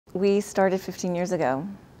We started 15 years ago,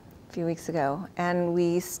 a few weeks ago, and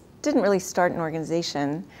we didn't really start an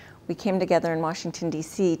organization. We came together in Washington,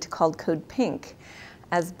 D.C. to call CODEPINK,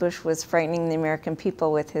 as Bush was frightening the American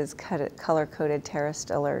people with his color-coded terrorist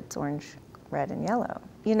alerts, orange, red, and yellow.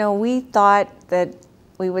 You know, we thought that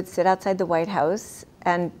we would sit outside the White House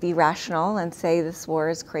and be rational and say this war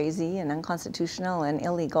is crazy and unconstitutional and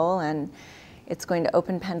illegal, and it's going to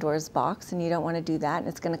open Pandora's box, and you don't want to do that, and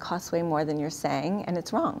it's going to cost way more than you're saying, and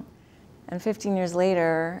it's wrong. And 15 years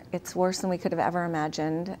later, it's worse than we could have ever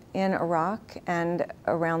imagined. In Iraq and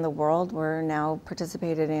around the world, we're now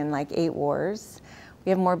participated in like 8 wars. We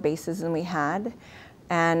have more bases than we had,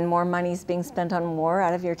 and more money is being spent on war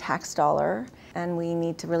out of your tax dollar, and we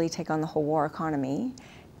need to really take on the whole war economy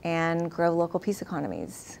and grow local peace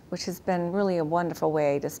economies, which has been really a wonderful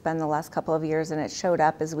way to spend the last couple of years, and it showed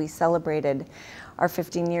up as we celebrated our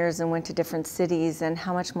 15 years and went to different cities, and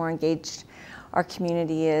how much more engaged our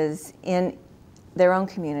community is in their own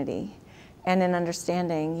community and in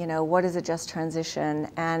understanding, you know, what is a just transition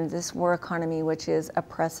and this war economy which is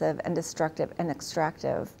oppressive and destructive and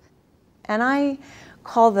extractive. And I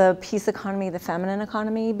call the peace economy the feminine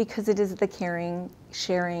economy because it is the caring,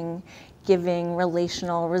 sharing, giving,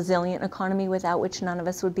 relational, resilient economy without which none of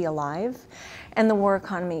us would be alive. And the war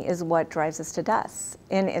economy is what drives us to death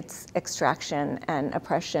in its extraction and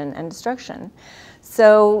oppression and destruction.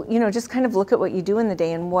 So, you know, just kind of look at what you do in the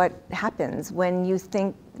day and what happens when you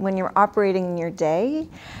think, when you're operating in your day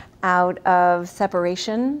out of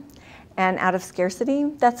separation and out of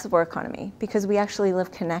scarcity. That's the war economy, because we actually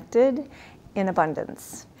live connected in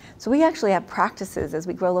abundance. So we actually have practices as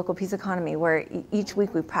we grow local peace economy where each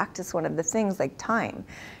week we practice one of the things like time.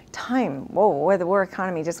 Time, whoa, where the war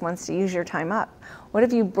economy just wants to use your time up. What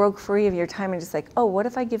if you broke free of your time and just like, oh, what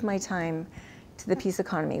if I give my time to the peace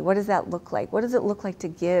economy? What does that look like? What does it look like to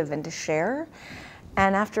give and to share?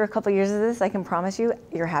 And after a couple years of this, I can promise you,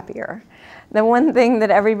 you're happier. The one thing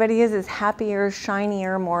that everybody is happier,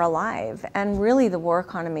 shinier, more alive. And really the war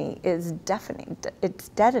economy is deafening, it's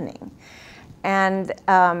deadening. And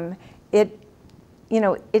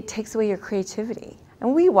it takes away your creativity.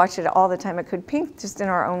 And we watch it all the time at CODEPINK, just in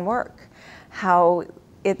our own work, how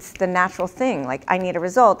it's the natural thing. Like, I need a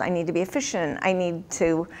result, I need to be efficient, I need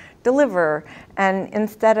to deliver. And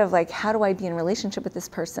instead of like, how do I be in relationship with this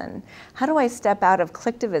person? How do I step out of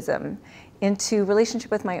collectivism into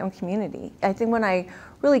relationship with my own community? I think when I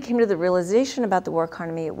really came to the realization about the war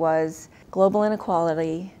economy, it was global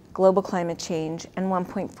inequality, global climate change, and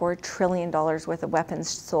 $1.4 trillion worth of weapons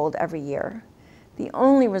sold every year. The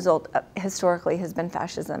only result historically has been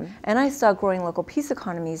fascism. And I saw growing local peace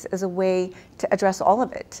economies as a way to address all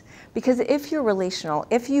of it. Because if you're relational,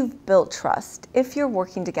 if you've built trust, if you're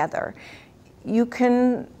working together, you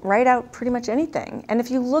can write out pretty much anything. And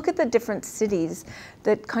if you look at the different cities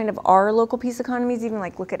that kind of are local peace economies, even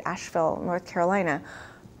like look at Asheville, North Carolina,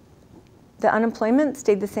 the unemployment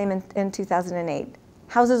stayed the same in 2008.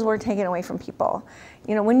 Houses were taken away from people.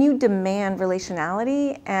 You know, when you demand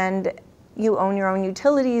relationality and you own your own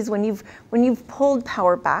utilities, when you've pulled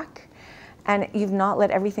power back and you've not let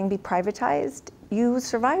everything be privatized, you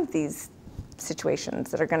survive these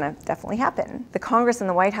situations that are gonna definitely happen. The Congress and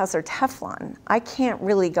the White House are Teflon. I can't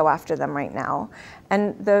really go after them right now.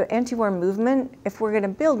 And the anti-war movement, if we're gonna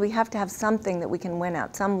build, we have to have something that we can win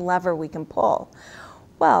at, some lever we can pull.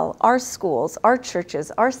 Well, our schools, our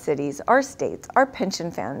churches, our cities, our states, our pension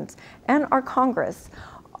funds, and our Congress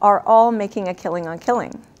are all making a killing on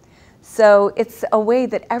killing. So it's a way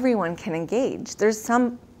that everyone can engage. There's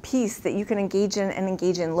some piece that you can engage in and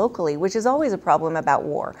engage in locally, which is always a problem about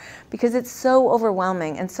war, because it's so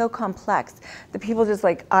overwhelming and so complex that people just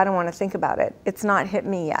like, I don't want to think about it. It's not hit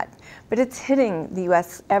me yet. But it's hitting the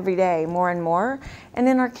US every day more and more. And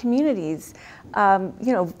in our communities,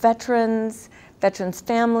 you know, veterans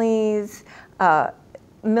families,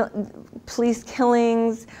 police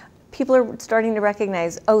killings, people are starting to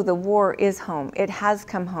recognize, oh, the war is home. It has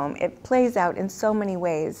come home. It plays out in so many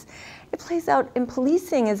ways. It plays out in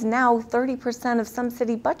policing is now 30% of some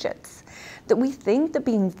city budgets. That we think that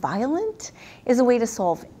being violent is a way to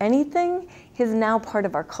solve anything is now part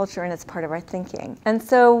of our culture and it's part of our thinking. And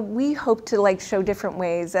so we hope to like show different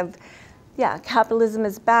ways of, yeah, capitalism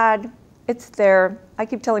is bad. It's there. I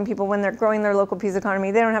keep telling people when they're growing their local peace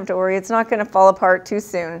economy, they don't have to worry. It's not going to fall apart too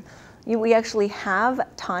soon. We actually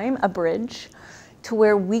have time, a bridge, to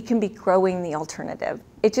where we can be growing the alternative.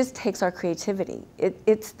 It just takes our creativity.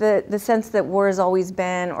 It's the sense that war has always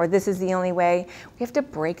been, or this is the only way. We have to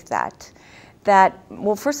break that.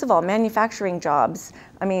 Well, first of all, manufacturing jobs,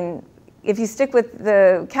 I mean, if you stick with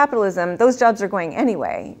the capitalism, those jobs are going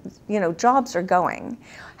anyway. You know, jobs are going.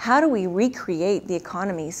 How do we recreate the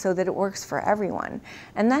economy so that it works for everyone?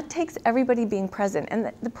 And that takes everybody being present.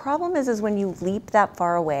 And the problem is when you leap that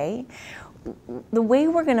far away, the way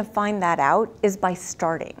we're going to find that out is by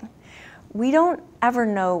starting. We don't ever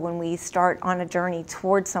know when we start on a journey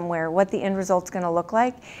towards somewhere what the end result's going to look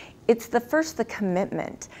like. It's the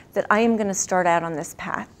commitment that I am going to start out on this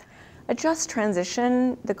path. A just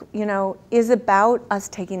transition, is about us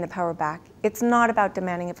taking the power back. It's not about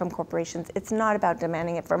demanding it from corporations. It's not about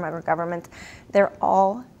demanding it from our governments. They're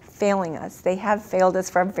all failing us. They have failed us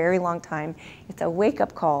for a very long time. It's a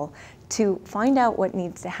wake-up call to find out what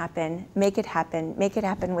needs to happen, make it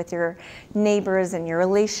happen with your neighbors and your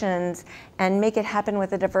relations, and make it happen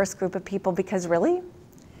with a diverse group of people, because really,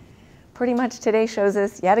 pretty much today shows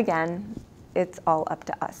us yet again, it's all up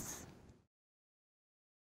to us.